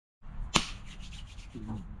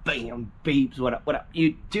Bam, babes, what up,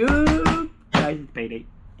 YouTube? Guys, it's payday.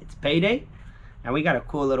 It's payday, and we got a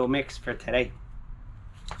cool little mix for today.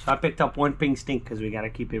 So I picked up one pink stink because we got to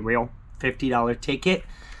keep it real. $50 ticket.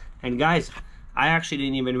 And guys, I actually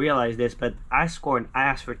didn't even realize this, but I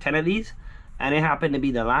asked for 10 of these, and it happened to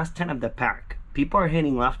be the last 10 of the pack. People are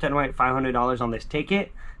hitting left and right $500 on this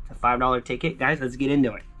ticket. It's a $5 ticket. Guys, let's get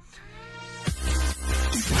into it.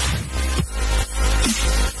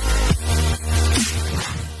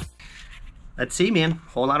 Let's see, man.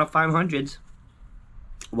 Whole lot of 500s.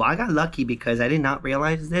 Well, I got lucky because I did not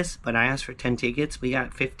realize this, but I asked for 10 tickets. We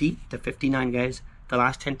got 50 to 59, guys. The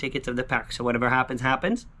last 10 tickets of the pack. So whatever happens,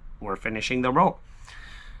 happens. We're finishing the roll.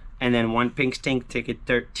 And then one pink stink, ticket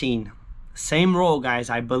 13. Same roll,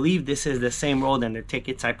 guys. I believe this is the same roll than the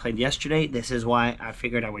tickets I played yesterday. This is why I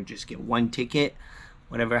figured I would just get one ticket.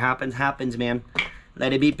 Whatever happens, happens, man.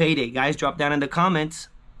 Let it be payday. Guys, drop down in the comments.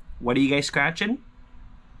 What are you guys scratching?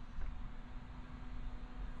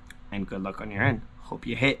 And good luck on your end. Hope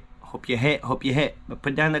you hit. Hope you hit. Hope you hit. But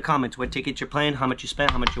put down in the comments what tickets you're playing, how much you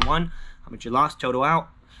spent, how much you won, how much you lost, total out,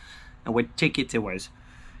 and what tickets it was.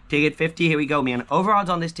 Ticket 50, here we go, man. Over odds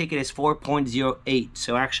on this ticket is 4.08.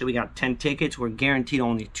 So actually we got 10 tickets. We're guaranteed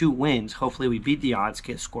only 2 wins. Hopefully we beat the odds,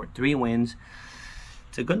 scored 3 wins.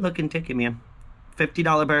 It's a good looking ticket, man.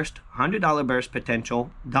 $50 burst, $100 burst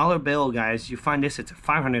potential. Dollar bill, guys, you find this, it's a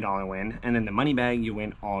 $500 win. And then the money bag, you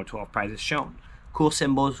win all 12 prizes shown. Cool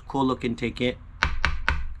symbols, cool looking ticket.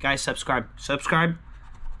 Guys, subscribe.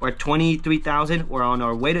 We're at 23,000. We're on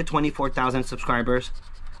our way to 24,000 subscribers.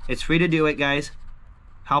 It's free to do it, guys.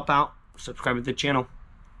 Help out. Subscribe to the channel.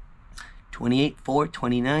 28, 4,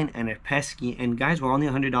 29, and a pesky. And guys, we're only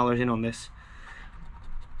 $100 in on this,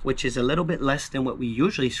 which is a little bit less than what we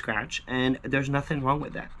usually scratch, and there's nothing wrong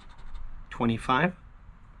with that. 25.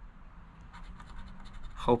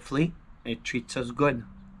 Hopefully, it treats us good.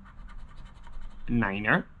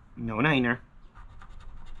 Niner, no niner.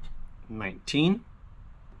 19.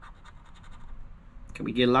 Can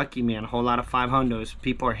we get lucky, man? A whole lot of 500s.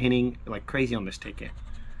 People are hitting like crazy on this ticket.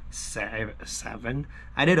 7.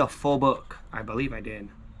 I did a full book. I believe I did.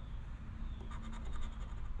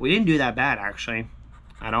 We didn't do that bad, actually,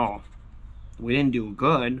 at all. We didn't do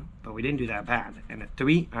good, but we didn't do that bad. And a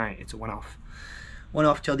 3. All right, it's a one-off.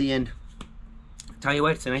 One-off till the end. Tell you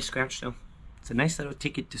what, it's a nice scratch, though. It's a nice little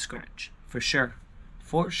ticket to scratch. For sure.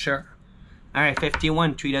 For sure. Alright,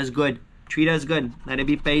 51. Treat us good. Treat us good. Let it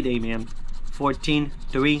be payday, man. 14,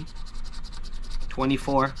 3,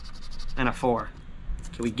 24, and a 4.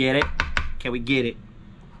 Can we get it? Can we get it?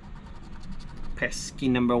 Pesky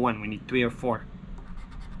number 1. We need 3 or 4.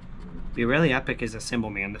 Be really epic is a symbol,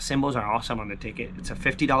 man. The symbols are awesome on the ticket. It's a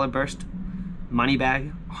 $50 burst. Money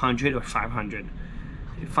bag, 100 or 500.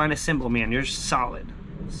 If you find a symbol, man, you're solid.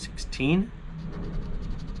 16.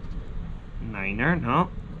 Niner, no.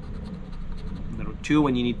 Little 2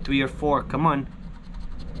 when you need 3 or 4. Come on.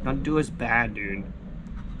 Don't do as bad, dude.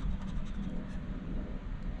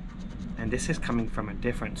 And this is coming from a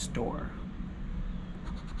different store.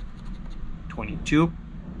 22.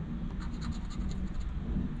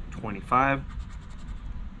 25.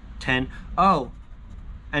 10. Oh.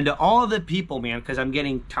 And to all the people, man, because I'm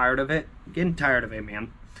getting tired of it. I'm getting tired of it,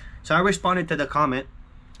 man. So I responded to the comment.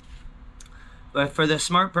 But for the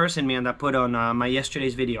smart person, man, that put on my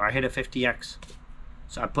yesterday's video, I hit a 50x.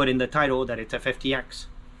 So I put in the title that it's a 50x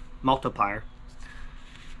multiplier.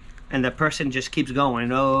 And the person just keeps going.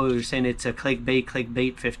 Oh, you're saying it's a clickbait,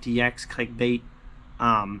 50x, clickbait.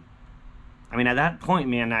 I mean, at that point,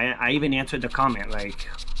 man, I even answered the comment. Like,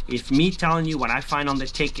 if me telling you what I find on the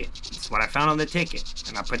ticket, it's what I found on the ticket,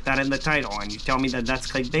 and I put that in the title, and you tell me that that's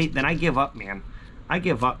clickbait, then I give up, man. I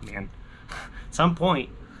give up, man. At some point,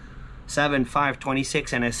 7, 5,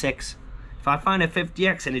 26, and a 6. If I find a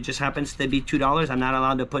 50x and it just happens to be $2, I'm not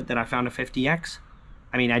allowed to put that I found a 50x.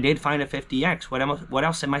 I mean, I did find a 50x. What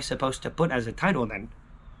else am I supposed to put as a title then?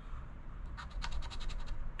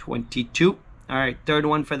 22. All right, third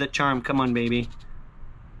one for the charm. Come on, baby.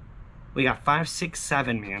 We got 5, 6,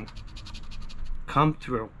 7, man. Come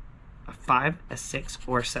through. A 5, a 6,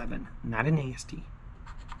 or a 7. Not a nasty.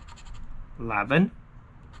 11.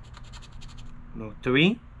 No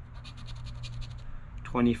 3.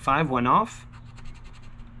 25, one off.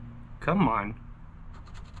 Come on.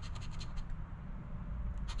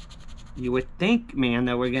 You would think, man,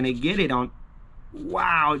 that we're gonna get it on.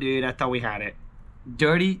 Wow, dude, I thought we had it.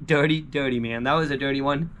 Dirty, dirty, dirty, man. That was a dirty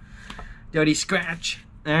one. Dirty scratch.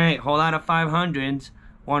 All right, whole lot of 500s.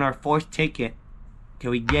 We're on our 4th ticket. Can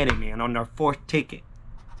we get it, man? On our 4th ticket.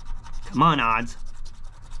 Come on, odds.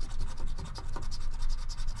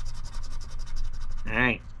 All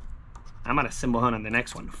right. I'm out of symbol hunt on the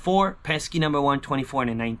next one. 4, pesky number 1, 24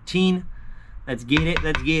 and a 19. Let's get it,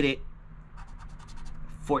 let's get it.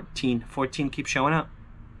 14, 14 keeps showing up.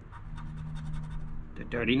 The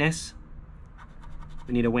dirtiness.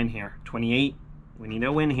 We need a win here. 28, we need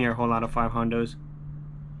a win here. Whole lot of 5 hondos.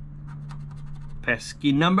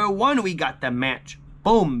 Pesky number 1, we got the match.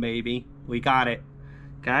 Boom, baby, we got it.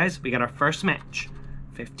 Guys, we got our first match.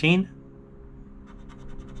 15.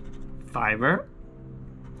 Fiver.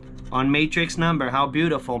 On matrix number. How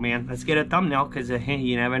beautiful, man. Let's get a thumbnail, because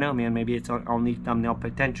you never know, man. Maybe it's only thumbnail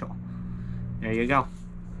potential. There you go.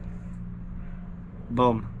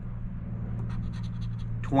 Boom.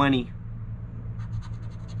 20.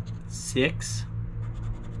 6.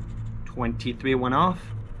 23, one off.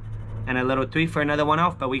 And a little 3 for another one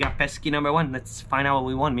off, but we got pesky number 1. Let's find out what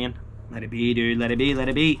we won, man. Let it be, dude. Let it be, let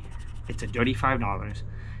it be. It's a dirty $5.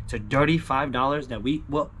 It's a dirty $5 that we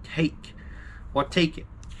will take. We'll take it.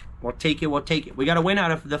 We'll take it, we'll take it. We got to win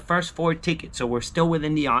out of the first 4 tickets, so we're still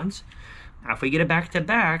within the odds. Now, if we get it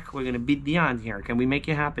back-to-back, we're going to beat the odds here. Can we make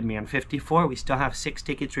it happen, man? 54, we still have 6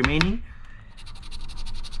 tickets remaining.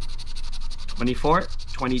 24,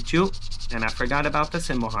 22, and I forgot about the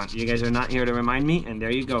symbol hunt. You guys are not here to remind me, and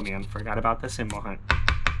there you go, man. Forgot about the symbol hunt.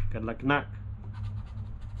 Good luck, knock.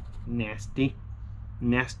 Nasty.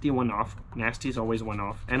 Nasty, one off. Nasty's always one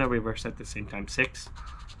off. And a reverse at the same time. 6.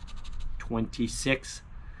 26.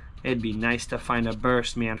 It'd be nice to find a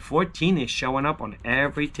burst, man. 14 is showing up on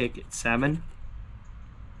every ticket. 7.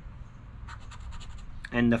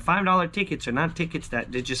 And the $5 tickets are not tickets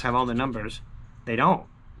that they just have all the numbers. They don't.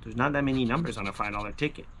 There's not that many numbers on a $5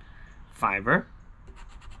 ticket. Fiver.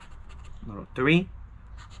 Little 3.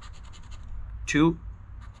 2.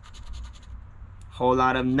 Whole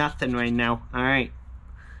lot of nothing right now. Alright.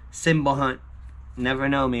 Symbol hunt. Never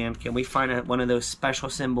know, man. Can we find one of those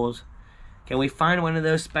special symbols? Can we find one of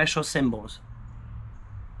those special symbols?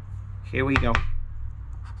 Here we go.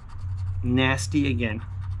 Nasty again.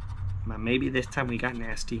 Maybe this time we got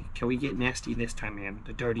nasty. Can we get nasty this time, man?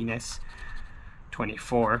 The dirtiness.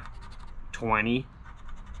 24. 20.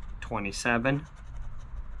 27.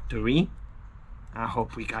 3. I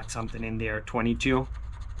hope we got something in there. 22.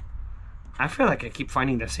 I feel like I keep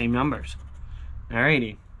finding the same numbers.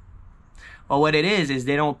 Alrighty. Well, what it is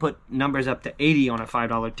they don't put numbers up to 80 on a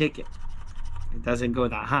 $5 ticket. It doesn't go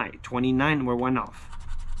that high. 29, we're one off.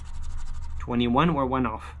 21, we're one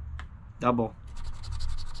off. Double.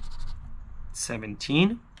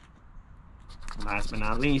 17. Last but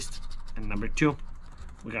not least. And number 2.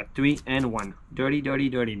 We got 3 and 1. Dirty, dirty,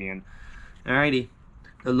 dirty, man. Alrighty.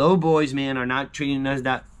 The low boys, man, are not treating us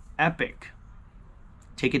that epic.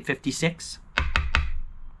 Ticket 56.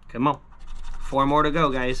 Come on. 4 more to go,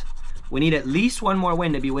 guys. We need at least 1 more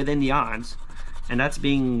win to be within the odds. And that's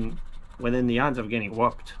being within the odds of getting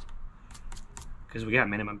whooped. Because we got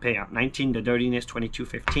minimum payout. 19 to dirtiness, 22,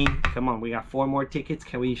 15. Come on, we got 4 more tickets.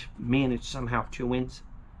 Can we manage somehow 2 wins?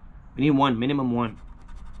 We need 1, minimum 1.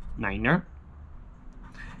 9er.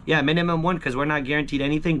 Yeah, minimum 1 because we're not guaranteed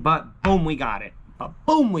anything. But boom, we got it. But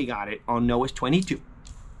boom, we got it. Oh no, it's 22.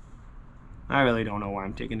 I really don't know why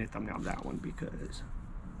I'm taking the thumbnail of that one because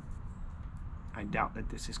I doubt that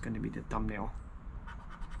this is going to be the thumbnail.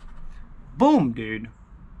 Boom, dude.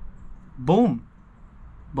 Boom.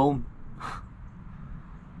 Boom.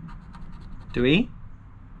 3.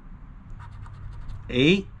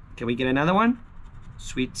 8. Can we get another one?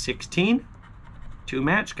 Sweet 16. 2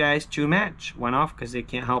 match, guys. 2 match. 1 off because they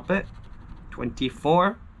can't help it.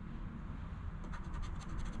 24.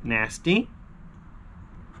 Nasty.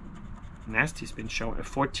 Nasty's been showing.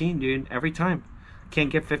 14, dude. Every time.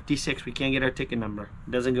 Can't get 56. We can't get our ticket number.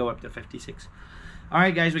 It doesn't go up to 56.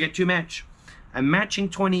 Alright, guys. We got 2 match. A matching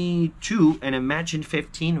 22 and a matching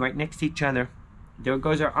 15 right next to each other. There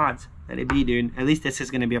goes our odds. Let it be, dude. At least this is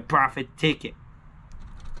going to be a profit ticket.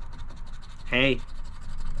 Hey.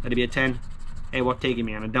 Let it be a 10. Hey, we'll take it,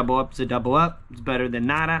 man. A double up is a double up. It's better than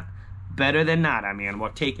nada. Better than nada, man.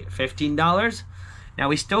 We'll take it. $15. Now,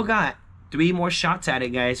 we still got 3 more shots at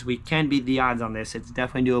it, guys. We can beat the odds on this. It's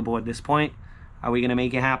definitely doable at this point. Are we going to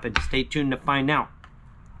make it happen? Stay tuned to find out.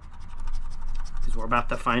 Because we're about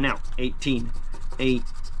to find out. 18, 8,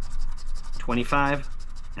 25,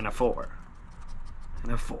 and a 4.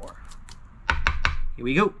 And a 4. Here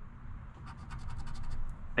we go.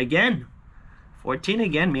 Again. 14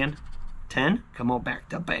 again, man. 10. Come on, back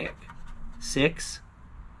to back. 6.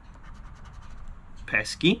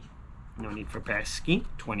 Pesky. No need for pesky.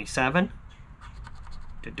 27.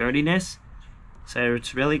 To dirtiness. So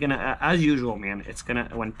it's really gonna, as usual, man. It's gonna,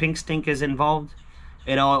 when pink stink is involved,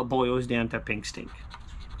 it all boils down to pink stink.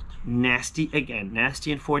 Nasty again.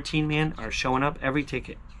 Nasty and 14, man, are showing up every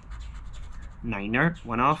ticket. Niner,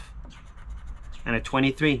 one off. And a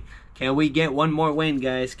 23. Can we get one more win,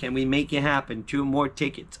 guys? Can we make it happen? 2 more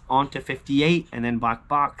tickets. On to 58 and then black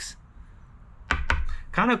box.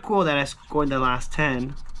 Kind of cool that I scored the last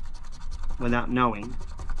 10 without knowing.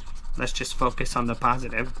 Let's just focus on the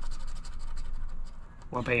positive.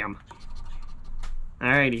 Well, bam.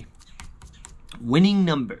 Alrighty. Winning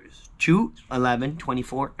numbers. 2, 11,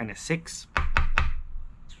 24, and a 6.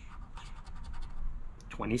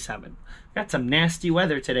 27. Got some nasty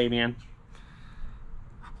weather today, man.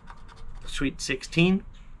 Sweet 16.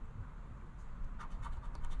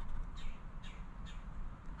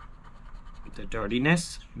 The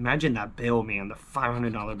dirtiness. Imagine that bill, man. The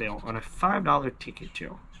 $500 bill on a $5 ticket,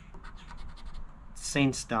 too.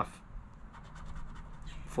 Insane stuff.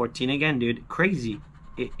 14 again, dude. Crazy.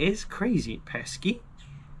 It is crazy. Pesky.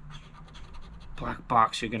 Black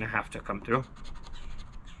box, you're going to have to come through.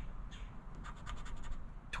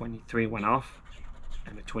 23 went off.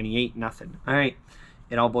 And a 28, nothing. All right.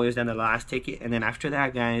 It all boils down to the last ticket. And then after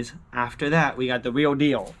that, guys, after that, we got the real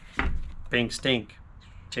deal. Pink stink.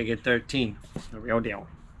 Ticket 13. The real deal.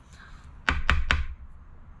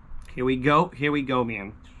 Here we go. Here we go,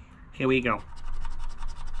 man. Here we go.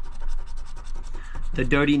 The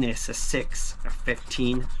dirtiness, a 6, a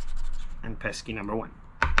 15, and pesky number 1.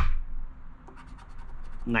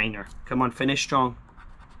 Niner. Come on, finish strong.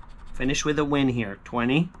 Finish with a win here.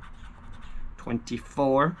 20,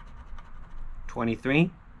 24,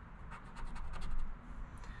 23,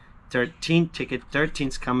 13. Ticket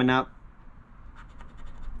 13's coming up.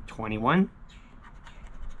 21.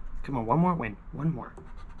 Come on, one more win. One more.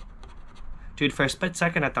 Dude, for a split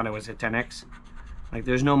second, I thought it was a 10x. Like,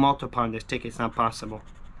 there's no multiple on this ticket. It's not possible.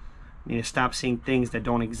 You need to stop seeing things that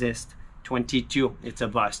don't exist. 22. It's a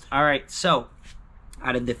bust. All right, so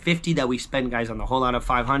out of the 50 that we spent, guys, on the whole lot of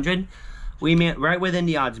 500, we made right within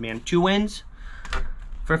the odds, man. 2 wins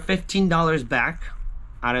for $15 back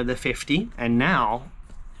out of the 50. And now,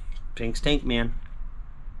 pink stink, man.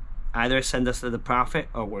 Either send us to the profit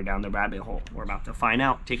or we're down the rabbit hole. We're about to find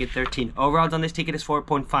out. Ticket 13. Overall on this ticket is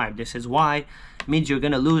 4.5. This is why it means you're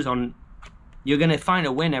going to lose on... You're going to find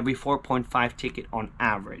a win every 4.5 ticket on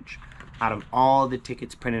average out of all the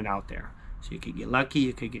tickets printed out there. So you could get lucky.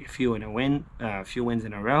 You could get a few wins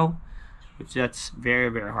in a row, which that's very,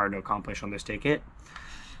 very hard to accomplish on this ticket.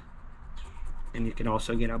 And you can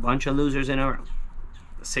also get a bunch of losers in a row.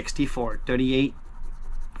 64, 38,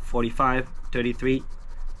 45, 33,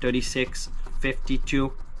 36,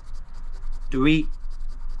 52, 3,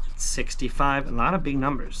 65, a lot of big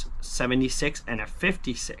numbers. 76 and a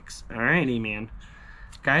 56. Alrighty, man.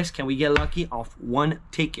 Guys, can we get lucky off one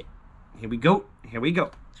ticket? Here we go. Here we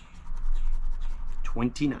go.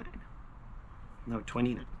 29. No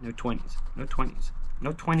 29. No 20s. No 20s.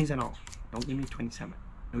 No 20s at all. Don't give me 27.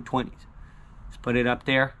 No 20s. Let's put it up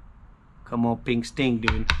there. Come on, pink sting,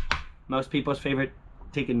 dude. Most people's favorite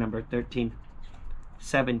ticket number, 13.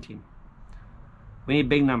 17. We need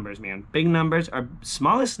big numbers, man. Big numbers. Our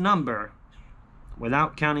smallest number,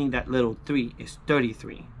 without counting that little 3, is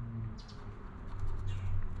 33.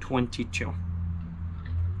 22.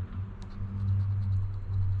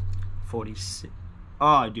 46.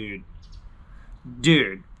 Oh, dude.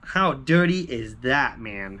 Dude, how dirty is that,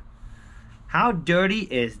 man? How dirty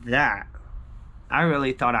is that? I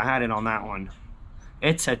really thought I had it on that one.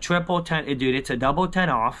 It's a triple 10. Dude, it's a double 10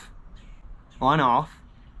 off. On off.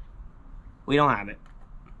 We don't have it.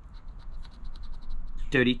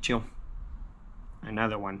 32.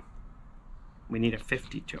 Another one. We need a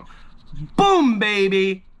 52. Boom,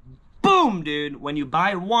 baby. Boom, dude. When you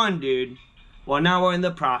buy one, dude. Well, now we're in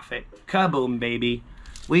the profit. Kaboom, baby.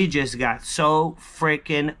 We just got so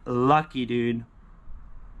freaking lucky, dude.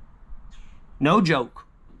 No joke.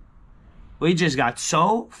 We just got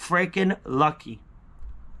so freaking lucky.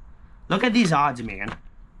 Look at these odds, man.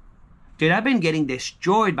 Dude, I've been getting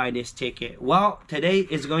destroyed by this ticket. Well, today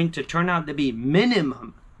is going to turn out to be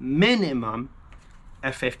minimum, a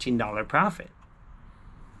 $15 profit.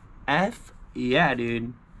 Yeah,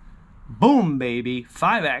 dude. Boom, baby.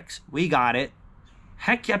 5x. We got it.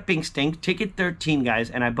 Heck yeah, pink stink. Ticket 13,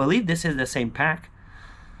 guys. And I believe this is the same pack.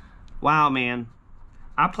 Wow, man.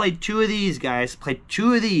 I played 2 of these, guys. Played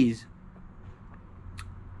 2 of these.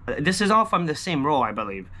 This is all from the same roll, I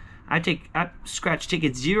believe. I scratched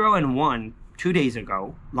tickets 0 and 1 2 days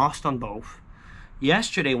ago. Lost on both.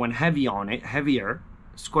 Yesterday went heavy on it. Heavier.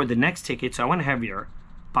 Scored the next ticket, so I went heavier.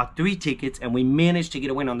 Bought 3 tickets, and we managed to get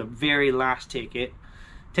a win on the very last ticket.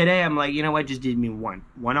 Today, I'm like, you know what? Just did me one.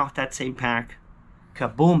 One off that same pack.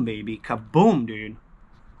 Kaboom, baby. Kaboom, dude.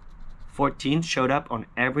 14 showed up on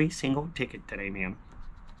every single ticket today, man.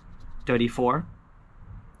 34.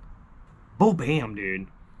 Boom, bam, dude.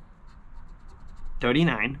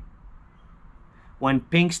 39. When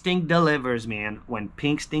Pink Stink delivers, man. When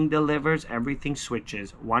Pink Stink delivers, everything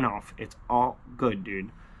switches. One off. It's all good, dude.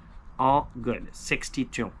 All good.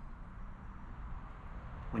 62.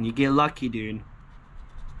 When you get lucky, dude.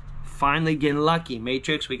 Finally getting lucky.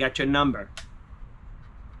 Matrix, we got your number.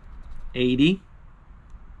 80.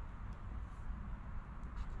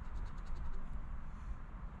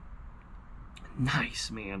 Nice,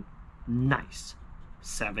 man. Nice.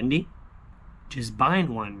 70. Just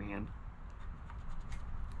buying one, man.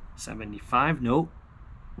 75. Nope.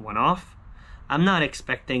 One off. I'm not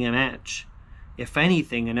expecting a match. If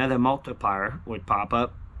anything, another multiplier would pop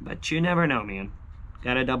up. But you never know, man.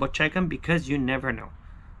 Gotta double check them because you never know.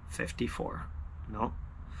 54. No.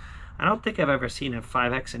 I don't think I've ever seen a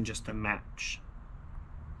 5X in just a match.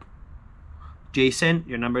 Jason,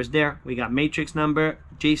 your number's there. We got Matrix number,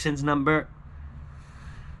 Jason's number.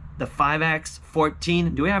 The 5X,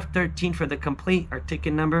 14. Do we have 13 for the complete? Our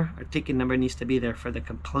ticket number? Our ticket number needs to be there for the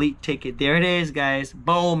complete ticket. There it is, guys.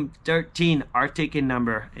 Boom, 13. Our ticket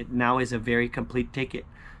number. It now is a very complete ticket.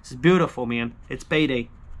 This is beautiful, man. It's payday.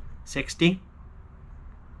 60.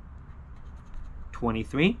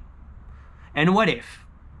 23. And what if?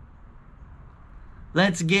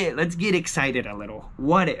 Let's get excited a little.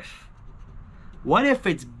 What if? What if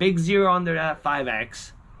it's big zero under that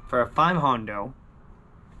 5X for a 5 Hondo?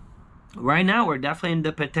 Right now, we're definitely in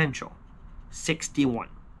the potential. 61.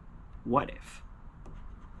 What if?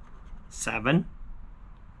 7.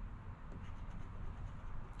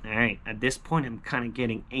 Alright, at this point, I'm kind of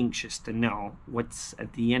getting anxious to know what's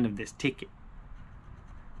at the end of this ticket.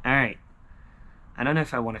 Alright. I don't know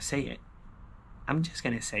if I want to say it. I'm just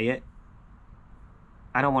going to say it.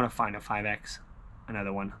 I don't want to find a 5X.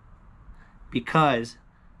 Another one. Because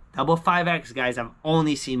double 5X, guys, I've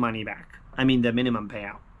only seen money back. I mean, the minimum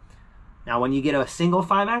payout. Now, when you get a single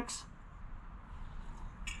 5X,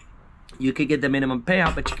 you could get the minimum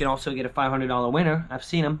payout, but you can also get a $500 winner. I've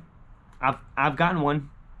seen them. I've gotten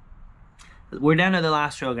one. We're down to the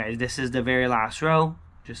last row, guys. This is the very last row,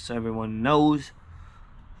 just so everyone knows.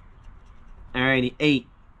 Alrighty, 8.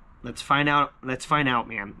 Let's find out. Let's find out,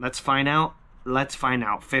 man. Let's find out. Let's find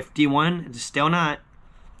out. 51. It's still not.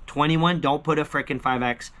 21. Don't put a freaking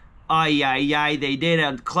 5X. Ay, ay, ay, they did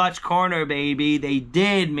a clutch corner, baby. They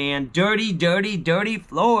did, man. Dirty, dirty, dirty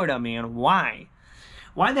Florida, man. Why?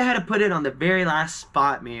 Why they had to put it on the very last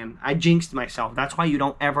spot, man? I jinxed myself. That's why you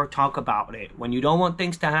don't ever talk about it. When you don't want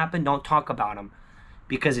things to happen, don't talk about them.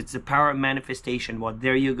 Because it's the power of manifestation. Well,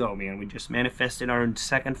 there you go, man. We just manifested our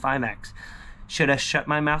second 5X. Should have shut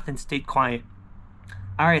my mouth and stayed quiet.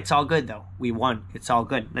 Alright, it's all good, though. We won. It's all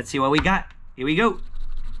good. Let's see what we got. Here we go.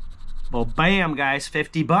 Well, bam, guys,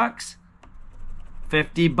 50 bucks.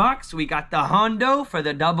 50 bucks. We got the Hondo for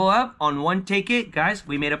the double up on one ticket. Guys,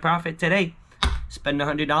 we made a profit today. Spend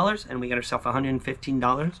 $100 and we got ourselves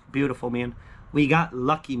 $115. Beautiful, man. We got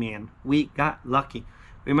lucky, man. We got lucky.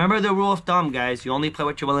 Remember the rule of thumb, guys. You only play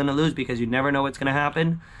what you're willing to lose because you never know what's going to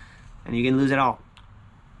happen. And you can lose it all.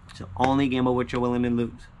 So only gamble what you're willing to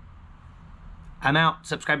lose. I'm out.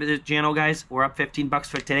 Subscribe to this channel, guys. We're up 15 bucks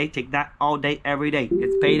for today. Take that all day, every day.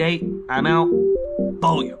 It's payday. I'm out.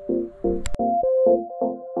 Booyah.